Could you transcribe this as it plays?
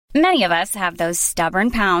Many of us have those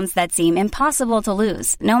stubborn pounds that seem impossible to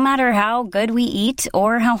lose, no matter how good we eat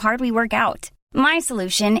or how hard we work out. My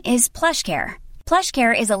solution is PlushCare.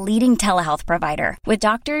 PlushCare is a leading telehealth provider with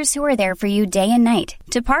doctors who are there for you day and night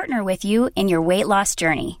to partner with you in your weight loss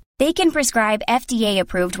journey. They can prescribe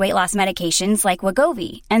FDA-approved weight loss medications like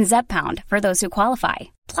Wegovy and Zepbound for those who qualify.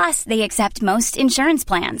 Plus, they accept most insurance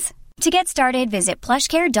plans. To get started, visit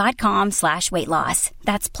plushcare.com/weightloss.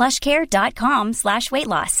 That's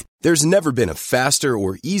plushcare.com/weightloss. There's never been a faster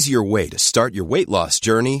or easier way to start your weight loss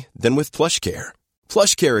journey than with PlushCare.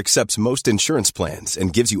 PlushCare accepts most insurance plans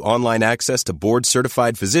and gives you online access to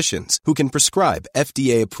board-certified physicians who can prescribe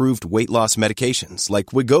FDA-approved weight loss medications like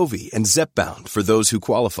Wegovy and Zepbound for those who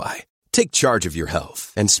qualify. Take charge of your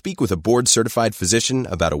health and speak with a board-certified physician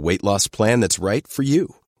about a weight loss plan that's right for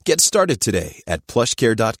you. Get started today at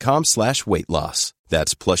plushcare.com/weightloss.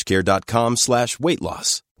 That's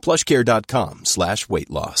plushcare.com/weightloss.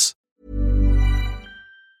 plushcare.com/weightloss.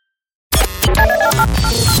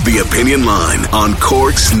 The Opinion Line on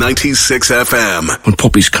Cork's 96 FM. When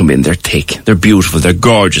puppies come in, they're thick, they're beautiful, they're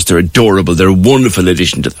gorgeous, they're adorable, they're a wonderful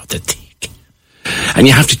addition to the thick. And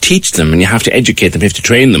you have to teach them, and you have to educate them, you have to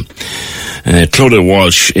train them. Clodagh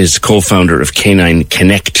Walsh is co-founder of Canine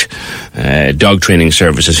Connect dog training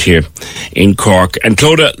services here in Cork. And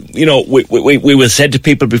Clodagh, you know, we were said to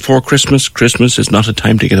people before Christmas is not a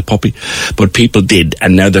time to get a puppy, but people did,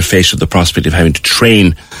 and now they're faced with the prospect of having to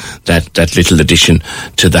train that little addition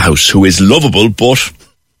to the house, who is lovable but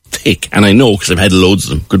thick. And I know because I've had loads of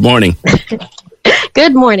them. Good morning.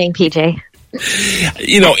 Good morning, PJ.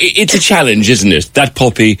 You know, it's a challenge, isn't it? That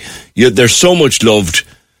puppy, they're so much loved.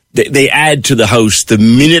 They add to the house the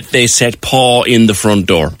minute they set paw in the front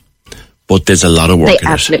door. But there's a lot of work in it. They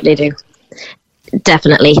absolutely do.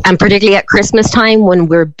 Definitely. And particularly at Christmas time when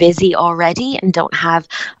we're busy already and don't have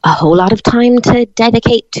a whole lot of time to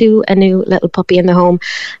dedicate to a new little puppy in the home.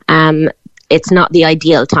 It's not the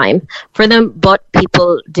ideal time for them, but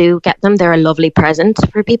people do get them. They're a lovely present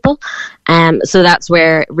for people. So that's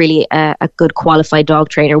where really a good qualified dog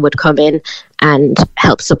trainer would come in and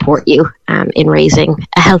help support you in raising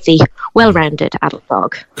a healthy, well-rounded adult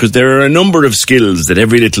dog. Because there are a number of skills that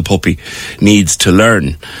every little puppy needs to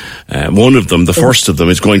learn. One of them, the first of them,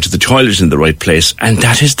 is going to the toilet in the right place, and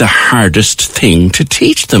that is the hardest thing to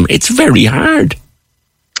teach them. It's very hard.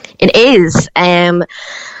 It is.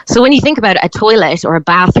 So when you think about it, a toilet or a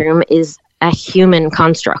bathroom is a human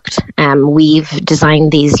construct. We've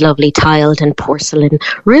designed these lovely tiled and porcelain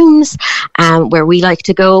rooms where we like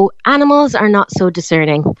to go. Animals are not so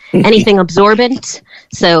discerning. Anything absorbent,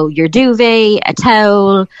 so your duvet, a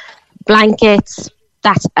towel, blankets,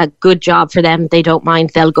 that's a good job for them. They don't mind.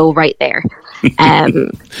 They'll go right there.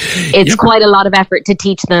 It's quite a lot of effort to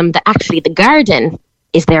teach them that actually the garden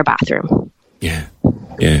is their bathroom. Yeah.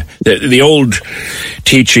 The old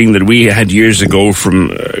teaching that we had years ago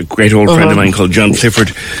from a great old friend of mine called John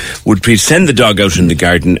Clifford would please send the dog out in the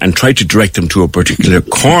garden and try to direct them to a particular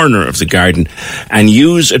corner of the garden and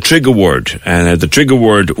use a trigger word. And the trigger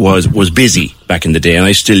word was busy back in the day, and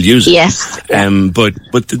I still use it. Yes. But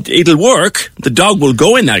it'll work. The dog will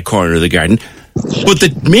go in that corner of the garden. But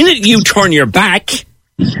the minute you turn your back,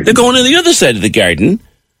 they're going on the other side of the garden.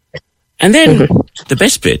 And then the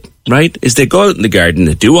best bit, right, is they go out in the garden,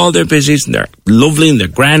 they do all their business, and they're lovely and they're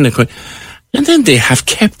grand, and then they have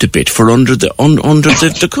kept a bit for under the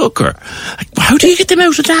cooker. Like, how do you get them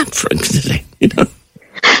out of that, frankly? You know?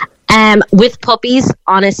 With puppies,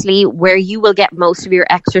 honestly, where you will get most of your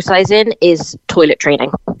exercise in is toilet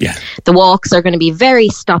training. Yeah. The walks are going to be very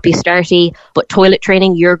stoppy-starty, but toilet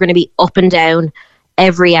training, you're going to be up and down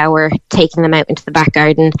every hour, taking them out into the back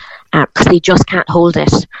garden because they just can't hold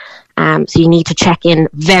it. So you need to check in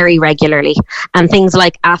very regularly. And things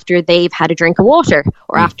like after they've had a drink of water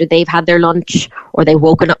or after they've had their lunch or they've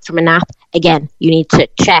woken up from a nap, again, you need to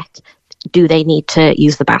check, do they need to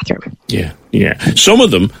use the bathroom? Yeah. Some of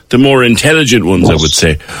them, the more intelligent ones, I would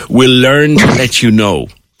say, will learn to let you know.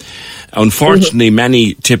 Unfortunately,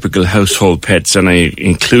 many typical household pets, and I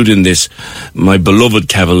include in this my beloved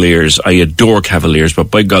Cavaliers. I adore Cavaliers,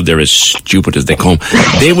 but by God, they're as stupid as they come.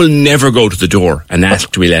 They will never go to the door and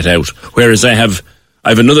ask to be let out. Whereas I have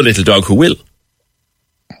another little dog who will.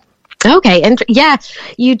 Okay, and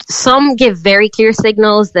some give very clear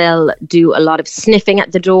signals. They'll do a lot of sniffing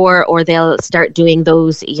at the door, or they'll start doing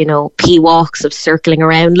those, pee walks of circling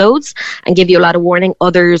around loads and give you a lot of warning.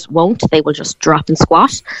 Others won't. They will just drop and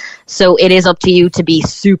squat. So it is up to you to be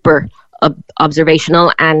super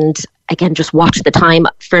observational and again, just watch the time.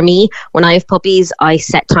 For me, when I have puppies, I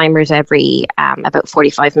set timers every about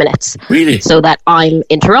 45 minutes. Really? So that I'm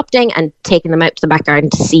interrupting and taking them out to the back garden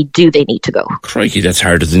to see, do they need to go? Crikey, that's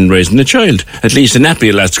harder than raising a child. At least a nappy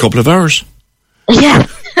will last a couple of hours. Yeah.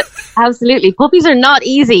 Absolutely. Puppies are not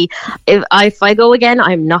easy. If I go again,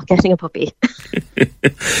 I'm not getting a puppy.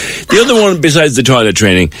 The other one, besides the toilet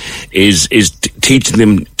training, is teaching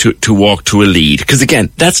them to walk to a lead. Because again,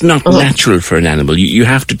 that's not natural for an animal. You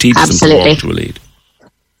have to teach them to walk to a lead.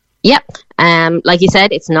 Yep. Like you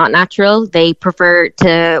said, it's not natural. They prefer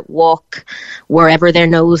to walk wherever their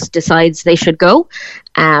nose decides they should go.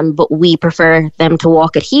 But we prefer them to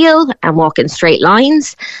walk at heel and walk in straight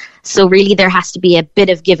lines. So really there has to be a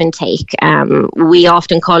bit of give and take. We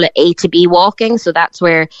often call it A to B walking. So that's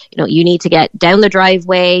where, you need to get down the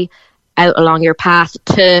driveway, out along your path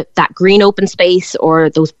to that green open space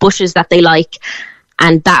or those bushes that they like.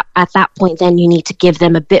 And that at that point, then you need to give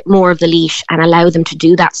them a bit more of the leash and allow them to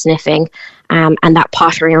do that sniffing and that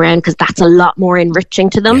pottering around, because that's a lot more enriching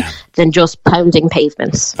to them than just pounding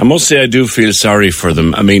pavements. I must say I do feel sorry for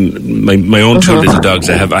them. I mean, my own two little dogs,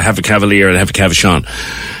 I have a Cavalier and I have a Cavachon.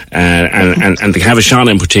 And the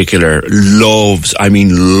Cavachon in particular loves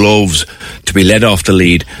to be led off the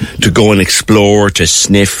lead, to go and explore, to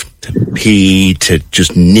sniff, to pee, to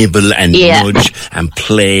just nibble and nudge and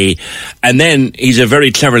play. And then he's a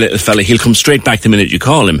very clever little fella. He'll come straight back the minute you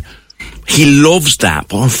call him. He loves that,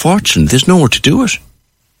 but unfortunately, there's nowhere to do it.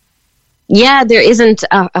 Yeah, there isn't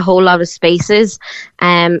a whole lot of spaces.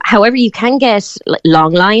 However, you can get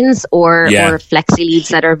long lines or flexi leads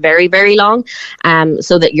that are very, very long,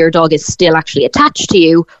 so that your dog is still actually attached to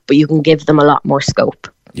you, but you can give them a lot more scope.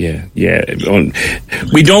 Yeah.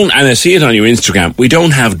 We don't, and I see it on your Instagram, we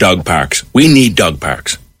don't have dog parks. We need dog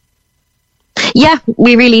parks. Yeah,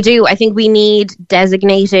 we really do. I think we need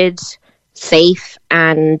designated, safe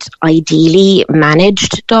and ideally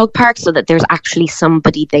managed dog parks so that there's actually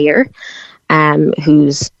somebody there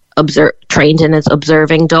who's trained in as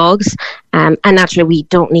observing dogs. And naturally, we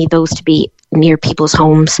don't need those to be near people's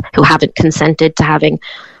homes who haven't consented to having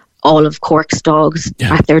all of Cork's dogs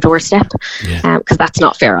at their doorstep, because that's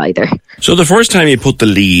not fair either. So the first time you put the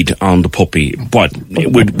lead on the puppy, what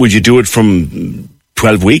would you do it from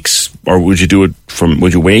 12 weeks, or would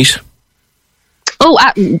you wait?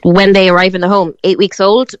 When they arrive in the home, 8 weeks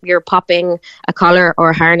old, you're popping a collar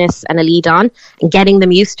or a harness and a lead on and getting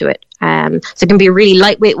them used to it. So it can be a really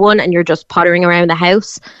lightweight one and you're just pottering around the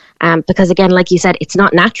house. Because again, like you said, it's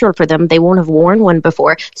not natural for them. They won't have worn one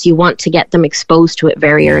before. So you want to get them exposed to it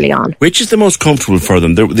very early on. Which is the most comfortable for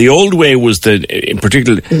them? The old way was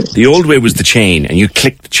the old way was the chain, and you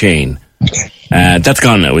click the chain. That's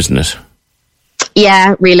gone now, isn't it?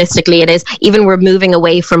 Yeah, realistically it is. Even we're moving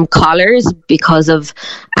away from collars because of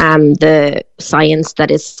the science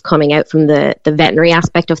that is coming out from the veterinary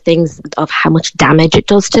aspect of things, of how much damage it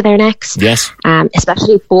does to their necks. Yes.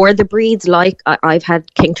 Especially for the breeds, like I've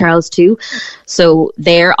had King Charles too. So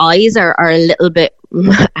their eyes are a little bit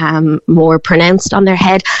more pronounced on their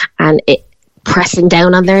head, and it pressing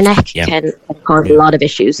down on their neck can cause a lot of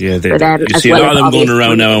issues for them. You see a lot of them going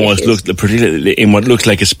around now in what looks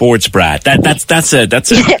like a sports bra. That's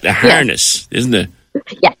a harness, isn't it?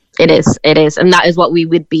 Yeah, it is, and that is what we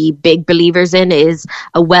would be big believers in, is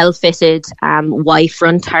a well-fitted Y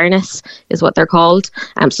front harness is what they're called.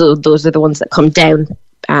 So those are the ones that come down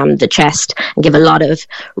the chest and give a lot of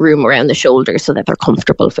room around the shoulders so that they're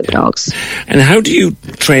comfortable for the dogs. And how do you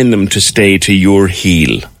train them to stay to your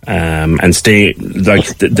heel and stay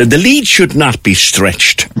like the lead should not be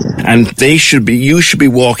stretched, and you should be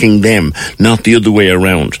walking them, not the other way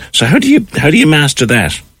around. So how do you master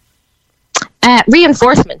that?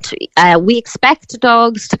 Reinforcement. We expect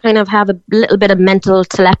dogs to kind of have a little bit of mental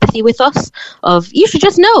telepathy with us of, you should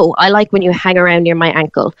just know, I like when you hang around near my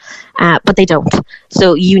ankle, but they don't.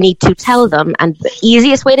 So you need to tell them, and the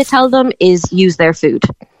easiest way to tell them is use their food.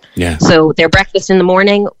 Yeah. So their breakfast in the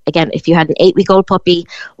morning, again, if you had an 8-week-old puppy,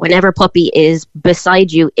 whenever puppy is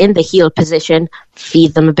beside you in the heel position,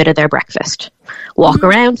 feed them a bit of their breakfast. Walk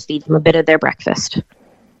around, feed them a bit of their breakfast.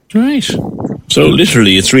 Right. So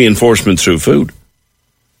literally it's reinforcement through food.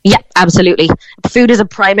 Yeah, absolutely. Food is a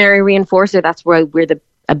primary reinforcer. That's why we're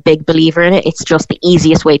a big believer in it. It's just the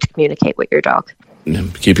easiest way to communicate with your dog.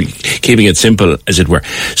 Keeping it simple, as it were.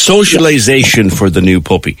 Socialization for the new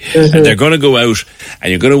puppy. Mm-hmm. And they're going to go out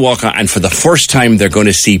and you're going to walk on, and for the first time they're going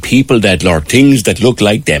to see people or things that look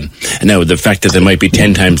like them. And now the fact that they might be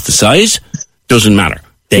 10 times the size doesn't matter.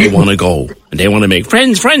 They want to go and they want to make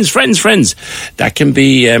friends. That can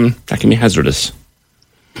be hazardous.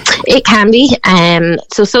 It can be.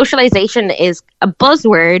 So socialization is a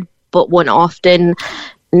buzzword, but one often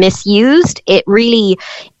misused. It really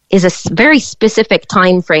is a very specific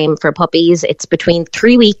time frame for puppies. It's between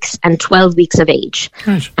 3 weeks and 12 weeks of age.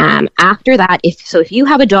 Right. After that, if you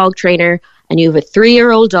have a dog trainer and you have a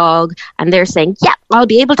 3-year-old dog and they're saying, yeah, I'll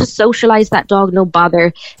be able to socialize that dog, no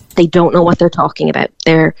bother, they don't know what they're talking about.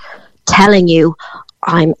 They're telling you,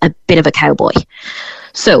 I'm a bit of a cowboy.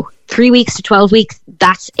 So 3 weeks to 12 weeks,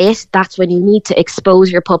 that's it. That's when you need to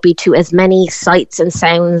expose your puppy to as many sights and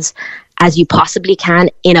sounds as you possibly can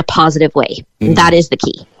in a positive way. That is the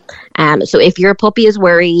key. So if your puppy is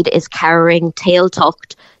worried, is cowering, tail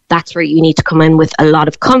tucked, that's where you need to come in with a lot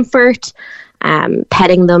of comfort,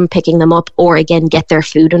 petting them, picking them up, or again, get their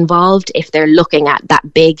food involved. If they're looking at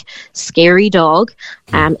that big, scary dog,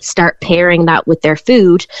 start pairing that with their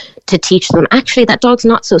food to teach them, actually, that dog's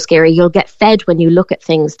not so scary. You'll get fed when you look at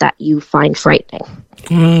things that you find frightening.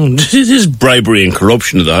 This is bribery and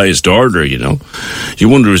corruption of the highest order, you know. You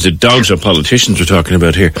wonder, is it dogs or politicians we're talking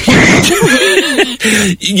about here?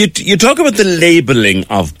 You talk about the labelling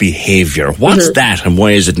of behaviour. What's that, and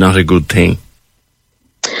why is it not a good thing?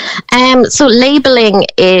 So labelling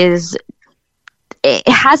it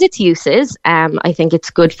has its uses. I think it's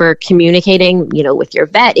good for communicating, with your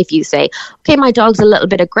vet. If you say, okay, my dog's a little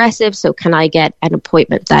bit aggressive, so can I get an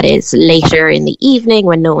appointment that is later in the evening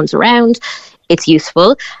when no one's around? It's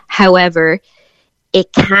useful. However,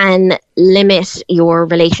 it can limit your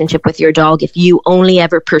relationship with your dog if you only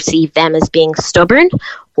ever perceive them as being stubborn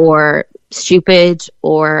or stupid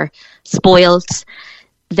or spoilt.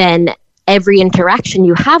 Then every interaction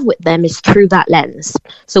you have with them is through that lens.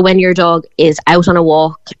 So when your dog is out on a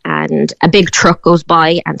walk and a big truck goes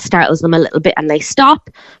by and startles them a little bit and they stop,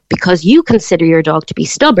 because you consider your dog to be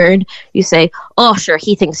stubborn, you say, oh, sure,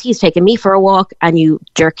 he thinks he's taking me for a walk, and you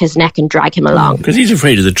jerk his neck and drag him along. Because he's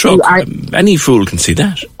afraid of the truck. Any fool can see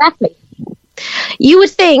that. Exactly. You would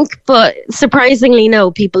think, but surprisingly,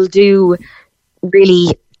 no, people do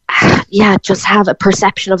really just have a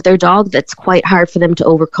perception of their dog that's quite hard for them to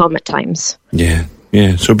overcome at times. Yeah.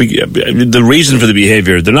 So the reason for the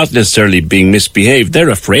behaviour, they're not necessarily being misbehaved. They're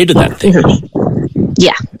afraid of that thing.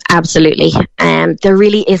 Yeah, absolutely. There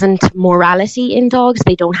really isn't morality in dogs.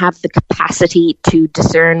 They don't have the capacity to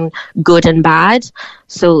discern good and bad.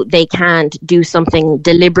 So they can't do something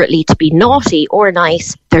deliberately to be naughty or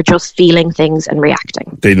nice. They're just feeling things and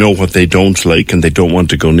reacting. They know what they don't like and they don't want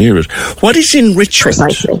to go near it. What is enrichment?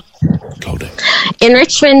 Precisely. Claudia.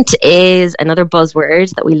 Enrichment is another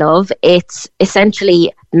buzzword that we love. It's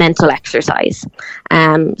essentially mental exercise.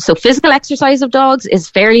 So physical exercise of dogs is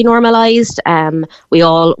fairly normalized. We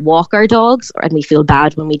all walk our dogs and we feel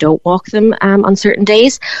bad when we don't walk them on certain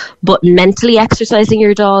days. But mentally exercising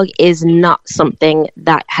your dog is not something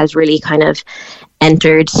that has really kind of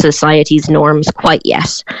entered society's norms quite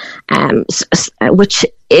yet, which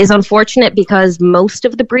is unfortunate because most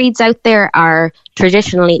of the breeds out there are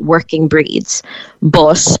traditionally working breeds,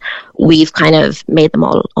 but we've kind of made them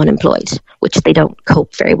all unemployed, which they don't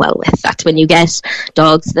cope very well with. That's when you get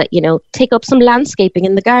dogs that, take up some landscaping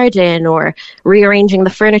in the garden or rearranging the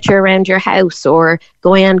furniture around your house or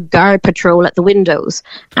going on guard patrol at the windows.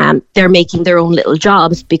 They're making their own little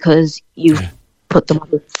jobs because you've put them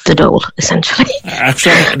on the dole, essentially.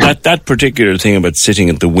 Actually, that particular thing about sitting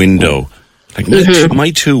at the window, like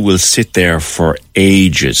my two will sit there for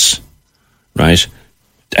ages, right,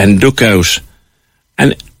 and look out.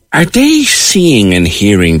 And are they seeing and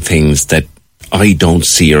hearing things that I don't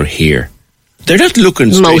see or hear? They're not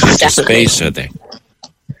looking straight into space, are they?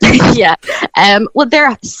 Yeah. Well,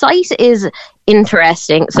 their sight is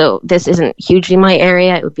interesting. So this isn't hugely my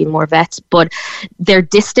area. It would be more vets, but their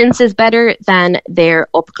distance is better than their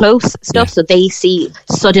up close stuff. Yeah. So they see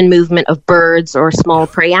sudden movement of birds or small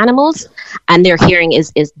prey animals, and their hearing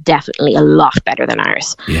is definitely a lot better than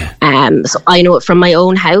ours. Yeah. So I know it from my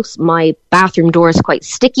own house. My bathroom door is quite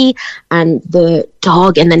sticky, and the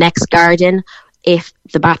dog in the next garden, if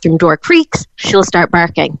the bathroom door creaks, she'll start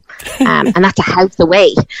barking. And that's a house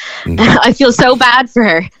away. I feel so bad for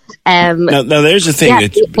her. Now there's a thing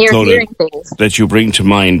that you bring to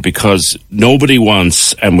mind, because nobody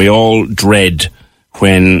wants, and we all dread,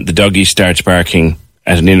 when the doggy starts barking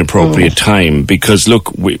at an inappropriate time, because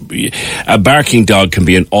look, a barking dog can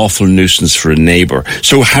be an awful nuisance for a neighbour.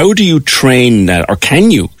 So how do you train that, or can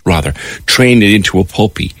you rather train it into a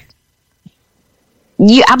puppy?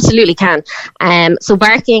 You absolutely can. So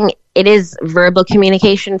barking, it is verbal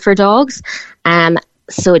communication for dogs.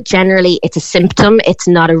 So generally it's a symptom. It's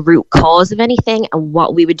not a root cause of anything. And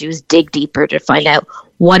what we would do is dig deeper to find out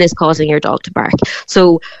what is causing your dog to bark.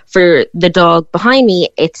 So for the dog behind me,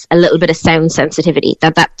 it's a little bit of sound sensitivity,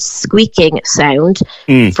 that squeaking sound,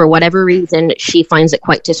 for whatever reason, she finds it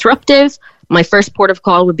quite disruptive. My first port of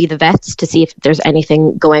call would be the vets to see if there's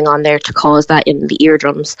anything going on there to cause that in the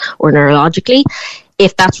eardrums or neurologically.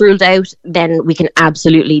 If that's ruled out, then we can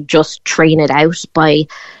absolutely just train it out by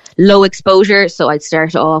low exposure. So I'd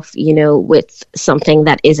start off, with something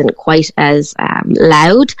that isn't quite as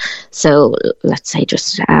loud. So let's say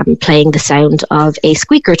just playing the sound of a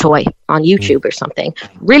squeaker toy on YouTube or something.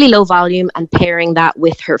 Really low volume, and pairing that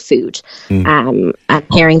with her food, and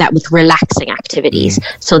pairing that with relaxing activities.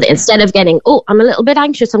 So that instead of getting, I'm a little bit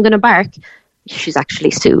anxious, I'm going to bark, she's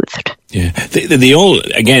actually soothed. Yeah.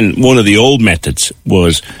 One of the old methods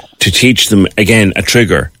was to teach them, again, a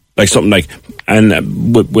trigger. Like something like,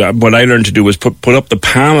 and what I learned to do was put up the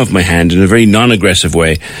palm of my hand in a very non-aggressive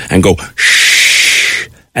way and go, shh.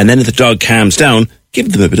 And then if the dog calms down,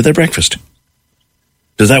 give them a bit of their breakfast.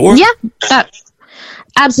 Does that work? Yeah,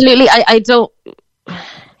 absolutely. I don't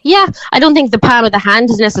think the palm of the hand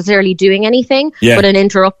is necessarily doing anything, but an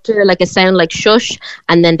interrupter, like a sound like shush,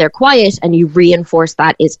 and then they're quiet, and you reinforce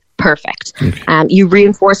that is perfect. Okay. You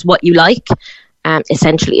reinforce what you like.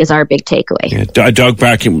 Essentially is our big takeaway. Yeah, a dog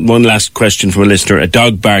barking, one last question from a listener, a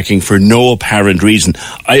dog barking for no apparent reason.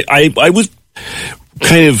 I was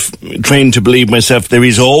kind of trained to believe myself there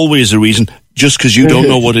is always a reason, just because you don't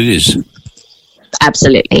know what it is.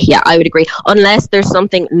 Absolutely, yeah, I would agree. Unless there's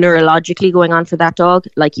something neurologically going on for that dog,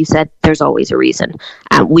 like you said, there's always a reason.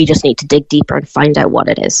 We just need to dig deeper and find out what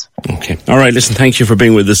it is. Okay. All right, listen, thank you for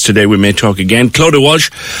being with us today. We may talk again. Clodagh Walsh,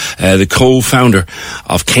 the co-founder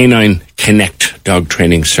of Canine Connect Dog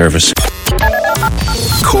Training Service.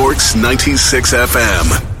 Cork's 96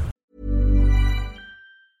 FM.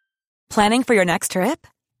 Planning for your next trip?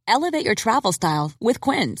 Elevate your travel style with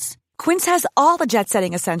Quince. Quince has all the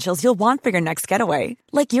jet-setting essentials you'll want for your next getaway,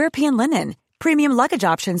 like European linen, premium luggage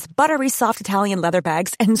options, buttery soft Italian leather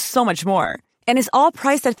bags, and so much more. And is all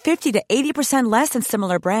priced at 50 to 80% less than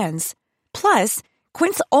similar brands. Plus,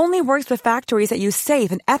 Quince only works with factories that use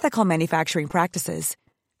safe and ethical manufacturing practices.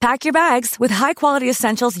 Pack your bags with high-quality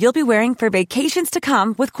essentials you'll be wearing for vacations to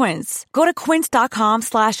come with Quince. Go to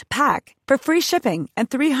quince.com/pack for free shipping and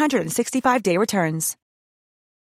 365-day returns.